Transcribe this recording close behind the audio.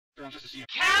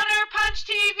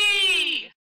CounterPunchTV!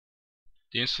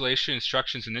 The installation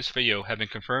instructions in this video have been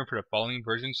confirmed for the following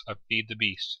versions of Feed the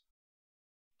Beast.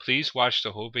 Please watch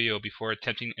the whole video before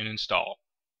attempting an install,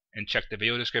 and check the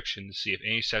video description to see if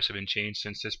any steps have been changed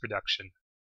since this production.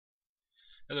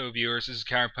 Hello viewers, this is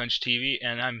CounterPunchTV,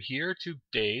 and I'm here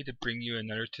today to bring you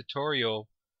another tutorial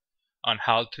on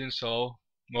how to install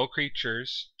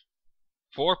MoCreatures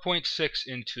 4.6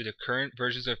 into the current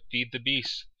versions of Feed the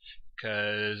Beast,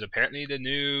 because apparently the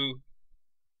new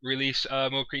release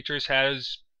of MoCreatures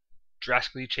has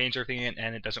drastically changed everything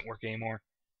and it doesn't work anymore.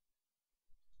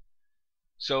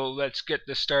 So let's get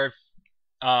this started.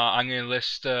 I'm going to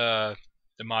list the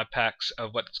mod packs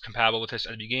of what's compatible with this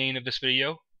at the beginning of this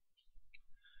video.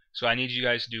 So I need you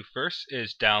guys to do first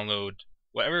is download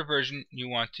whatever version you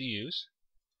want to use.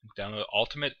 Download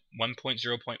Ultimate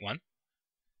 1.0.1.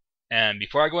 And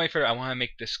before I go any further, I want to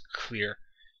make this clear.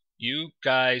 You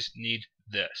guys need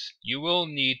this. You will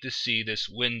need to see this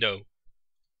window.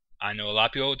 I know a lot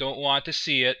of people don't want to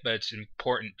see it, but it's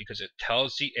important because it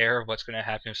tells the error of what's going to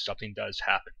happen if something does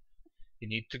happen. You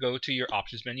need to go to your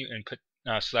options menu and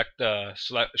select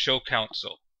Show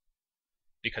Console,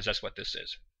 because that's what this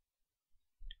is.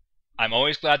 I'm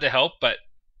always glad to help, but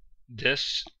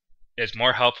this is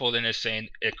more helpful than it's saying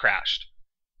it crashed.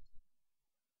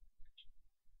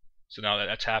 So now that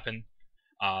that's happened,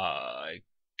 okay.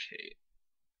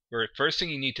 First thing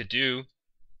you need to do,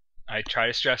 I try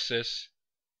to stress this,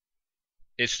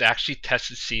 is to actually test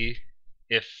to see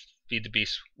if Feed the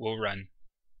Beast will run.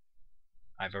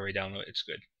 I've already downloaded it, it's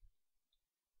good.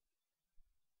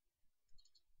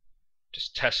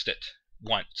 Just test it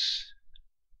once.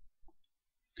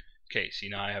 Okay, see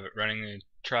now I have it running. And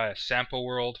try a sample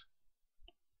world.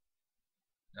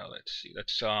 Now let's see.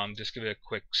 Let's just give it a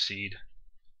quick seed.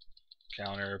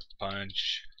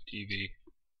 CounterPunchTV.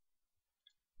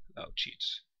 Oh,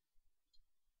 cheats.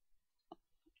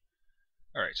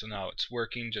 Alright, so now it's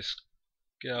working. Just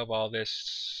get out of all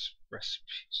this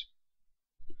recipes.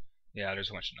 Yeah, there's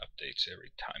a bunch of updates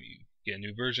every time you get a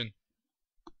new version.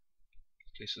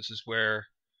 Okay, so this is where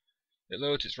it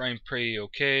loads. It's running pretty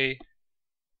okay.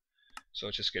 So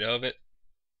let's just get out of it.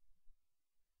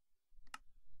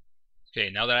 Okay,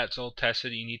 now that it's all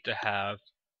tested, you need to have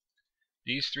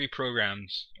these three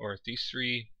programs, or these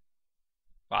three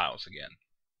files again.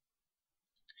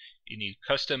 You need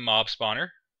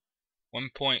CustomMobSpawner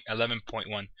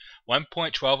 1.11.1.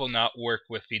 1.12 will not work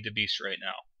with Feed the Beast right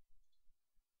now.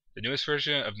 The newest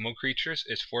version of MoCreatures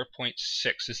is 4.6.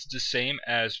 This is the same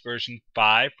as version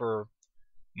 5 for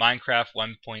Minecraft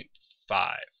 1.5.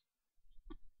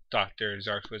 Dr.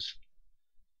 Zark was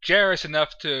generous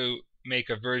enough to make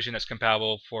a version that's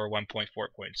compatible for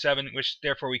 1.4.7, which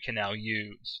therefore we can now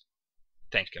use.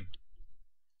 Thank him.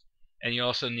 And you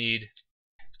also need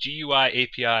GUI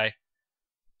API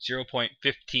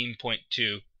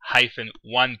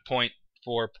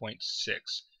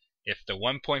 0.15.2-1.4.6. If the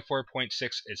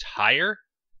 1.4.6 is higher,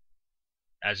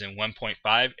 as in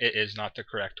 1.5, it is not the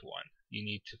correct one. You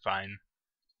need to find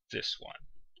this one.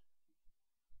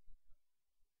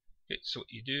 Okay, so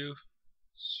what you do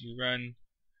is you run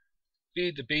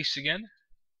Feed the Beast again.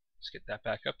 Let's get that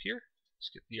back up here.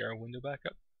 Let's get the arrow window back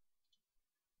up.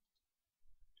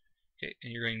 Okay,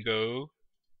 and you're going to go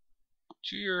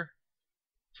to your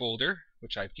folder,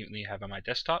 which I currently have on my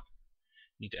desktop.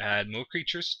 You need to add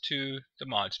MoCreatures to the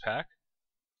mods pack.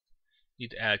 You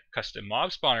need to add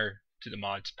CustomMobSpawner to the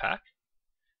mods pack.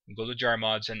 And go to jar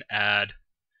mods and add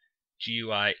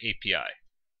GUI API.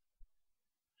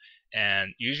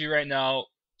 And usually right now,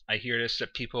 I hear this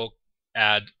that people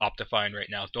add Optifine right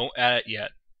now. Don't add it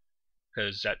yet,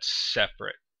 because that's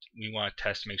separate. We want to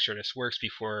test to make sure this works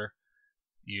before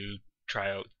you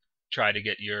try to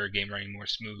get your game running more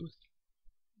smooth.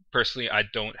 Personally, I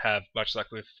don't have much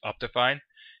luck with Optifine.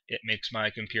 It makes my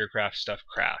computer craft stuff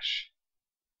crash.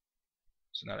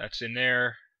 So now that's in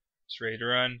there. It's ready to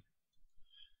run.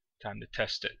 Time to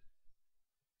test it.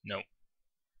 No.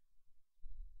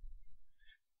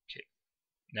 Okay.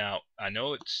 Now, I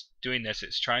know it's doing this.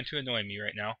 It's trying to annoy me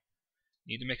right now.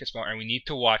 Need to make it smaller, and we need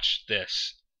to watch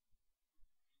this.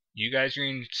 You guys are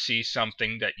going to see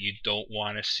something that you don't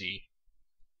want to see.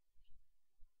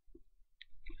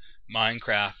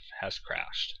 Minecraft has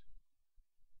crashed.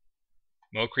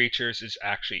 MoCreatures is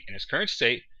actually, in its current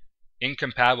state,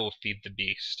 incompatible with Feed the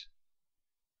Beast.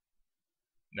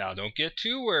 Now, don't get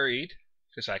too worried,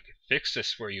 because I can fix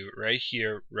this for you right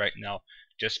here, right now.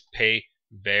 Just pay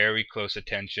very close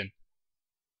attention.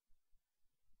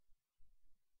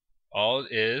 All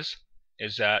it is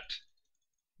that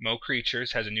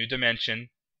MoCreatures has a new dimension,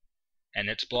 and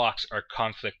its blocks are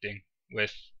conflicting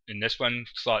with, in this one,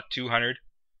 slot 200,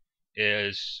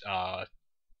 is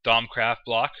Domcraft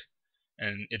block,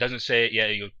 and it doesn't say it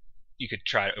yet. You could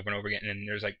try it over and over again. And then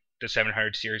there's like the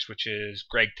 700 series, which is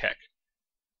Greg Tech.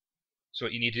 So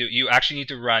what you need to do, you actually need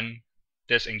to run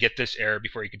this and get this error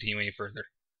before you continue any further.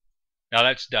 Now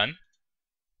that's done,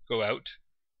 go out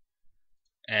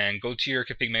and go to your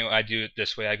config menu. I do it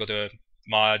this way. I go to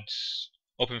mods,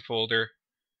 open folder,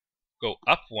 go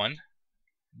up one,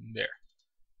 there.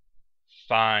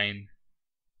 Find,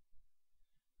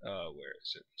 where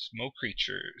is it? Smoke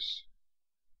creatures,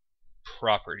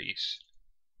 properties.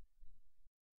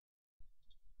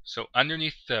 So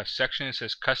underneath the section that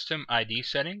says custom ID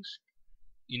settings,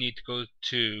 you need to go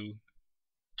to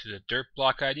the dirt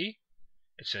block ID.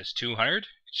 It says 200.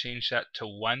 Change that to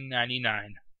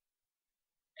 199.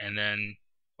 And then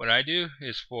what I do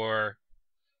is for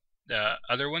the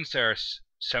other ones that are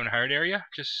 700 area,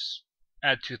 just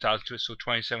add 2000 to it. So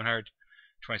 2700,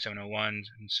 2701,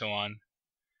 and so on.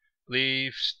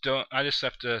 Leave stone. I just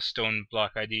left the stone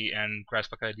block ID and grass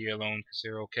block ID alone because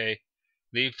they're okay.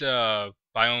 Leave the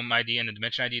biome ID and the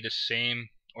dimension ID the same,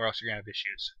 or else you're gonna have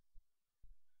issues.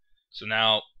 So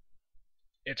now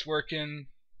it's working.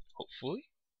 Hopefully,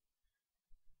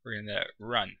 we're gonna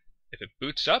run. If it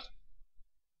boots up,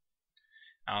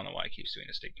 I don't know why it keeps doing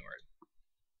this. Ignore it.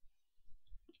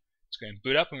 It's going to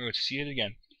boot up and we're going to see it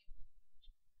again.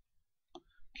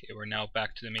 Okay, we're now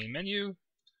back to the main menu.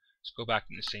 Let's go back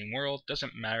in the same world.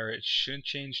 Doesn't matter. It shouldn't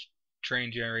change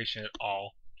train generation at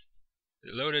all.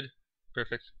 It loaded.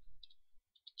 Perfect.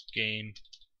 Game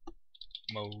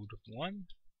mode 1.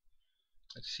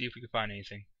 Let's see if we can find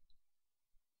anything.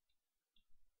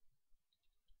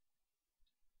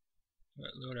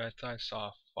 Loaded. I thought I saw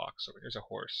a fox. Oh, there's a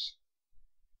horse.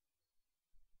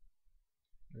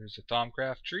 There's a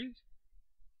Thaumcraft tree.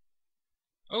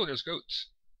 Oh, there's goats.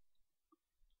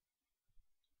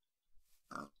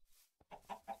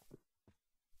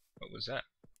 What was that?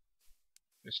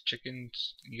 There's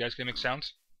chickens. You guys gonna make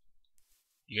sounds?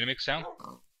 You gonna make sound?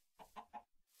 Come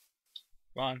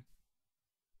on.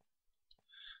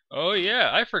 Oh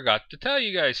yeah, I forgot to tell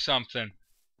you guys something.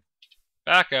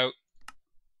 Back out.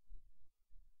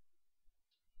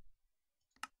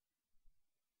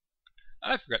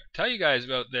 I forgot to tell you guys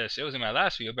about this. It was in my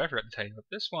last video, but I forgot to tell you about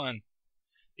this one.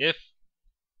 If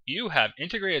you have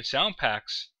integrated sound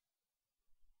packs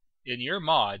in your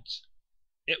mods,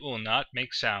 it will not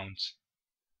make sounds.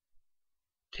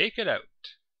 Take it out.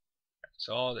 That's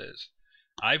all it is.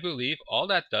 I believe all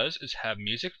that does is have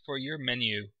music for your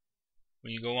menu.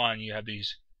 When you go on, you have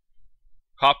these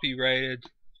copyrighted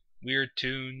weird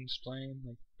tunes playing,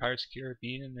 like Pirates of the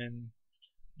Caribbean and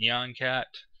Neon Cat.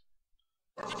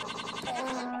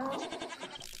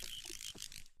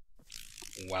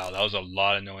 Wow, that was a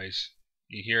lot of noise.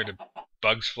 You hear the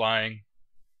bugs flying.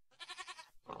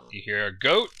 You hear a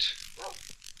goat.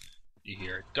 You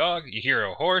hear a dog. You hear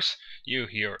a horse. You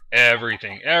hear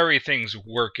everything. Everything's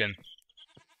working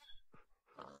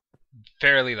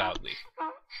fairly loudly.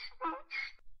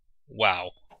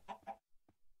 Wow.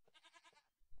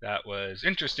 That was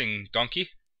interesting, donkey.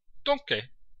 Donkey.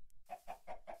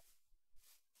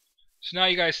 So now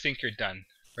you guys think you're done,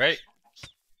 right?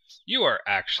 You are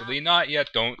actually not yet.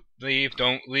 Don't leave.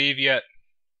 Don't leave yet.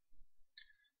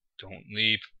 Don't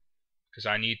leave. Because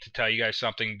I need to tell you guys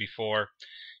something before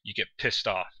you get pissed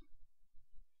off.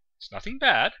 It's nothing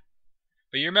bad.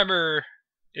 But you remember,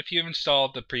 if you've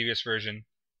installed the previous version,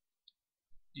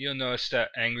 you'll notice that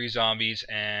angry zombies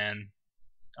and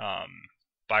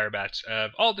fire bats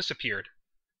have all disappeared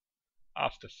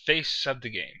off the face of the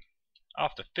game.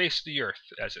 Off the face of the earth,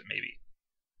 as it may be.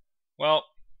 Well,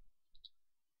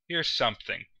 here's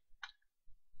something.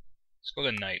 Let's go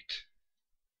to night.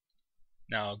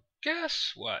 Now,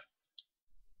 guess what?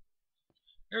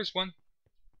 There's one.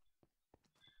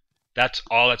 That's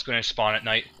all that's going to spawn at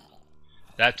night.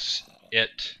 That's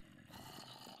it.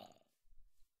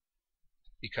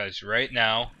 Because right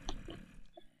now,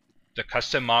 the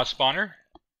CustomMobSpawner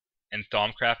and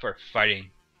Thaumcraft are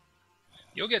fighting.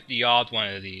 You'll get the odd one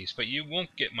of these, but you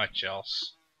won't get much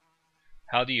else.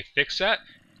 How do you fix that?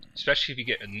 Especially if you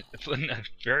get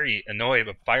very annoyed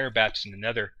with fire bats in the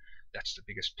nether. That's the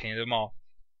biggest pain of them all.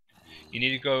 You need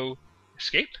to go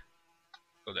escape.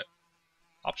 Go to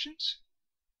options.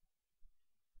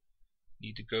 You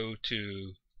need to go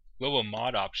to global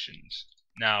mod options.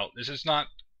 Now, this is not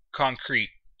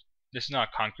concrete. This is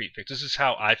not concrete fix. This is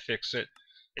how I fix it.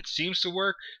 It seems to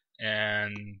work,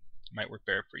 and might work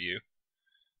better for you.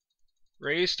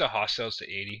 Raise the hostiles to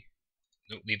 80.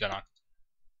 No, leave that on.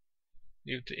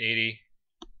 Leave it to 80.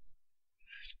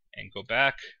 And go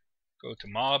back. Go to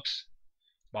mobs.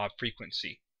 Mob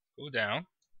frequency. Go down.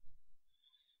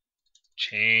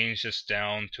 change this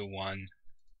down to 1.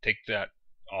 Take that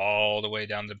all the way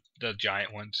down to the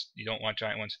giant ones. You don't want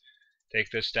giant ones.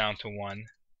 Take this down to 1.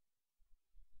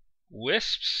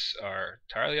 Wisps are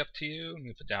entirely up to you.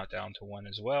 Move it down to 1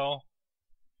 as well.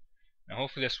 Now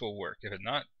hopefully this will work. If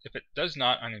it does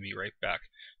not, I'm going to be right back.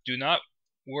 Do not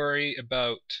worry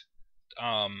about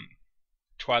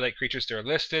Twilight creatures. They're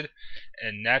listed,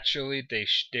 and naturally they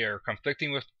are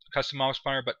conflicting with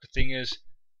CustomMobSpawner. But the thing is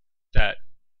that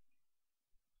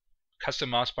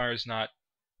CustomMobSpawner is not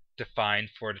defined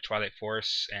for the Twilight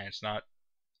Forests, and it's not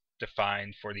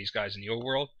defined for these guys in the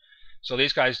overworld. So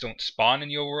these guys don't spawn in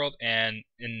the overworld, and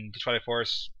in the Twilight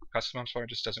Forest, CustomMobSpawner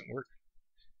just doesn't work.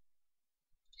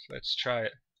 So let's try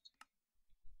it.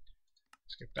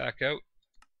 Let's get back out.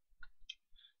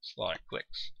 It's a lot of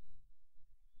clicks.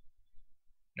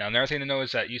 Now another thing to know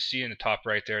is that you see in the top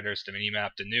right there's the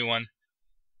mini-map, the new one.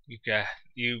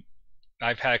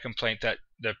 I've had a complaint that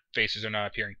the faces are not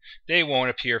appearing. They won't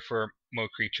appear for mo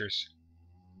creatures.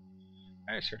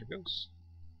 I just heard a ghost.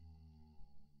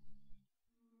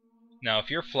 Now if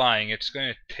you're flying, it's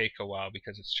going to take a while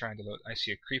because it's trying to load. I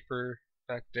see a creeper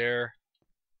back there.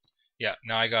 Yeah,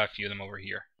 now I got a few of them over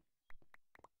here.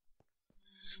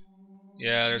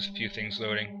 Yeah, there's a few things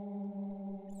loading.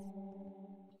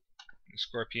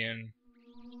 Scorpion,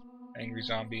 angry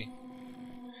zombie.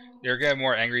 They're getting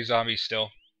more angry zombies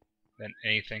still than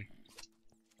anything.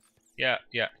 Yeah.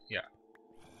 Okay,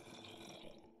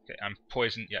 I'm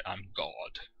poisoned, yet I'm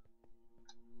God.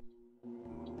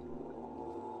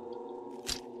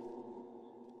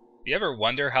 You ever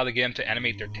wonder how they get them to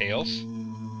animate their tails?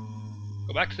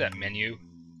 Go back to that menu.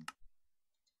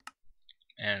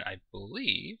 And I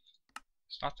believe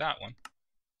it's not that one.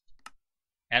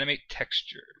 Animate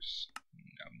textures.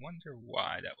 I wonder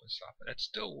why that was off, but that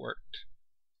still worked.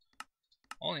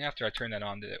 Only after I turned that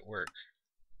on did it work.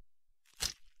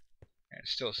 And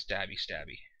it's still stabby.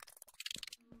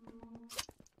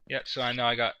 Yeah, so I know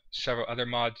I got several other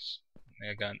mods.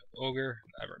 I got an ogre,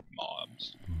 other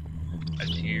mobs. A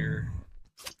tier.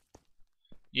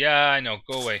 Yeah, I know,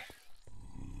 go away.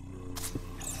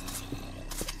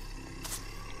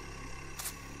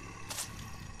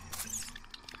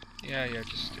 Yeah,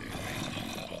 just stay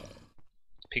away.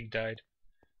 Pig died.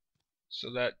 So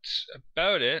that's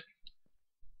about it.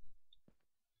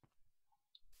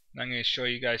 I'm going to show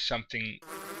you guys something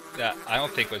that I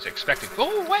don't think was expected.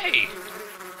 Go away!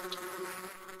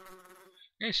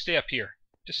 I'm going to stay up here.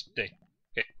 Just stay.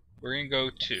 Okay, we're going to go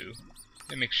to...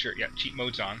 Let me make sure, yeah, cheat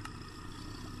mode's on.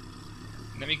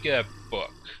 Let me get a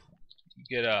book.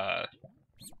 Get a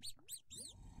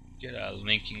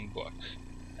linking book.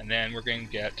 And then we're going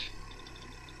to get...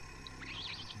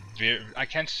 I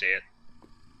can't say it.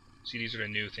 See, these are the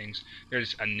new things.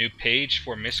 There's a new page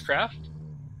for Mistcraft.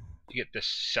 You get the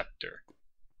scepter.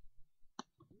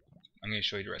 I'm going to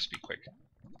show you the recipe quick.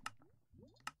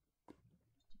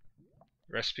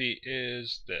 The recipe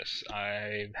is this.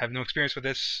 I have no experience with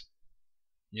this.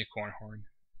 Unicorn horn.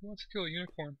 Who wants to kill a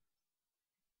unicorn?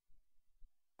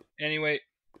 Anyway,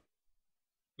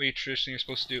 what you traditionally are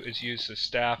supposed to do is use the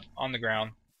staff on the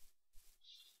ground,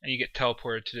 and you get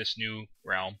teleported to this new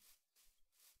realm.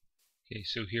 Okay,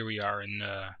 so here we are in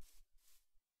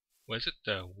what is it?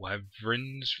 The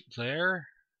Wyvern's Lair?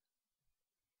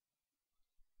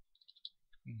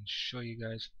 Let me show you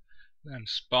guys. Then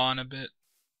spawn a bit.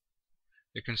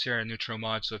 They're considered a neutral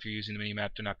mod, so if you're using the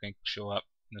minimap, they're not going to show up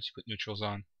unless you put neutrals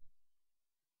on.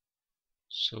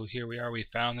 So here we are. We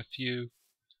found a few.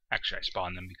 Actually, I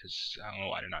spawned them because I don't know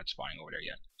why they're not spawning over there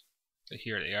yet. But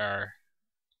here they are.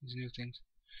 These new things.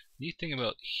 The neat thing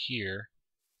about here,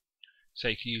 so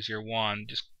you can use your wand.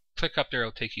 Just click up there;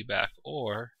 it'll take you back.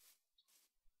 Or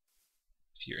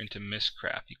if you're into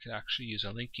Mistcraft, you can actually use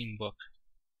a linking book,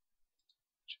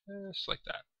 just like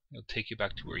that. It'll take you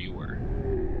back to where you were,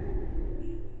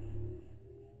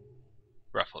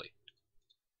 roughly.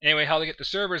 Anyway, how to get the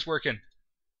servers working?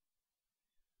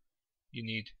 You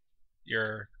need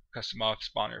your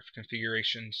CustomMobSpawner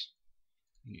configurations.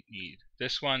 You need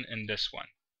this one and this one.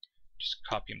 Just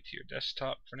copy them to your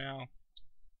desktop for now.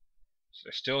 So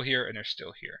they're still here and they're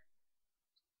still here.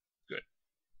 Good.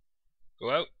 Go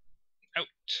out.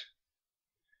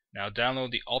 Now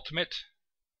download the Ultimate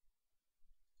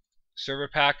Server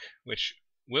Pack, which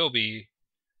will be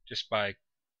just by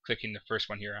clicking the first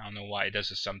one here. I don't know why it does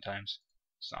this sometimes.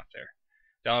 It's not there.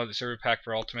 Download the Server Pack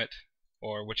for Ultimate,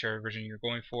 or whichever version you're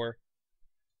going for.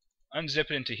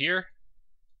 Unzip it into here.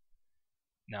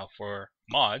 Now for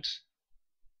mods,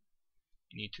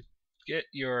 you need to get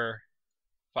your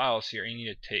files here. You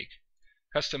need to take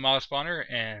CustomMobSpawner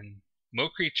and Mo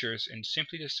Creatures and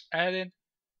simply just add in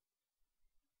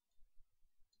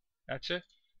That's it.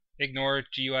 Ignore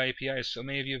GUI API, as so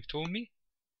many of you have told me,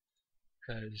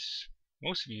 because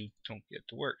most of you don't get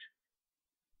to work.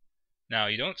 Now,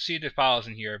 you don't see the files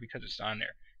in here because it's not in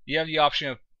there. You have the option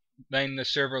of letting the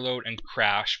server load and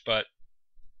crash, but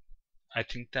I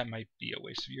think that might be a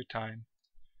waste of your time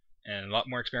and a lot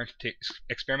more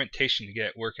experimentation to get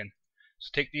it working.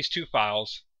 So take these two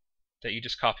files that you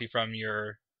just copy from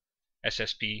your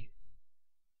SSP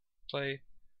play,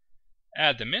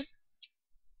 add them in.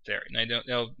 There, and they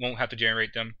won't have to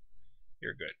generate them.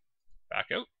 You're good. Back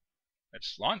out.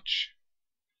 Let's launch.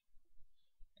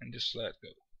 And just let it go.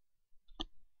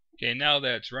 Okay, now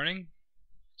that it's running,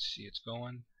 let's see it's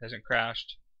going. Hasn't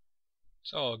crashed.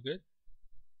 It's all good.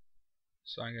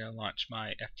 So I'm going to launch my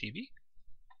FTV.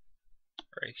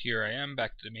 Alright, here I am,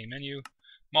 back to the main menu.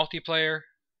 Multiplayer.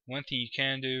 One thing you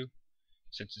can do,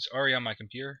 since it's already on my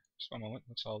computer. Just one moment,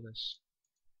 what's all this?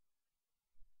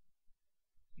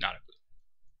 Not a clue.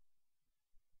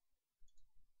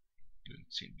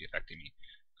 Doesn't seem to be affecting me.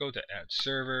 Go to add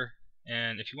server,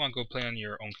 and if you want to go play on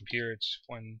your own computer, it's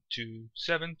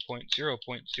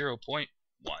 127.0.0.1.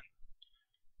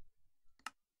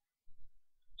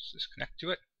 Let's just connect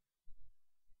to it.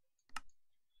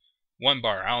 1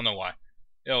 bar, I don't know why.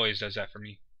 It always does that for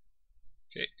me.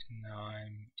 Okay, now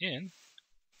I'm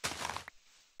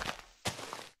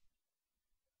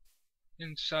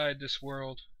inside this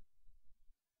world,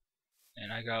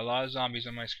 and I got a lot of zombies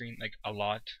on my screen, like a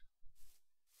lot.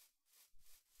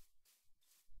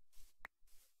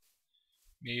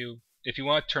 If you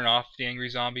want to turn off the angry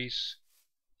zombies,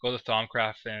 go to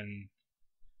Thaumcraft and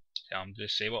tell them to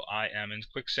disable I am in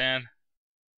quicksand.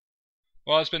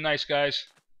 Well, it's been nice, guys.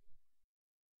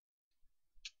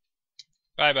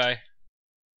 Bye bye.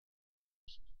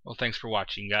 Well, thanks for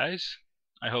watching, guys.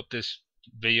 I hope this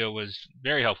video was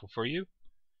very helpful for you.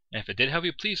 And if it did help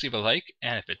you, please leave a like.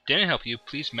 And if it didn't help you,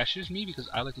 please message me, because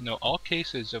I'd like to know all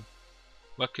cases of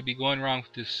what could be going wrong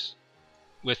with this,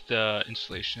 with the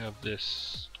installation of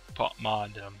this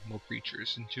mod, Mo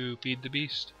Creatures into Feed the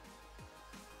Beast.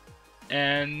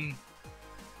 And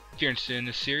if you're interested in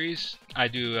this series, I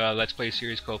do a Let's Play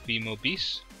series called Feed Mo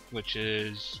Beast, which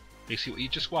is basically what you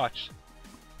just watched.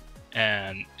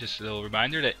 And just a little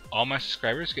reminder that all my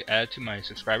subscribers get added to my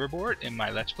subscriber board in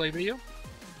my Let's Play video.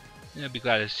 And I'll be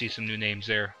glad to see some new names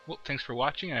there. Well, thanks for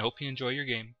watching, and I hope you enjoy your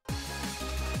game.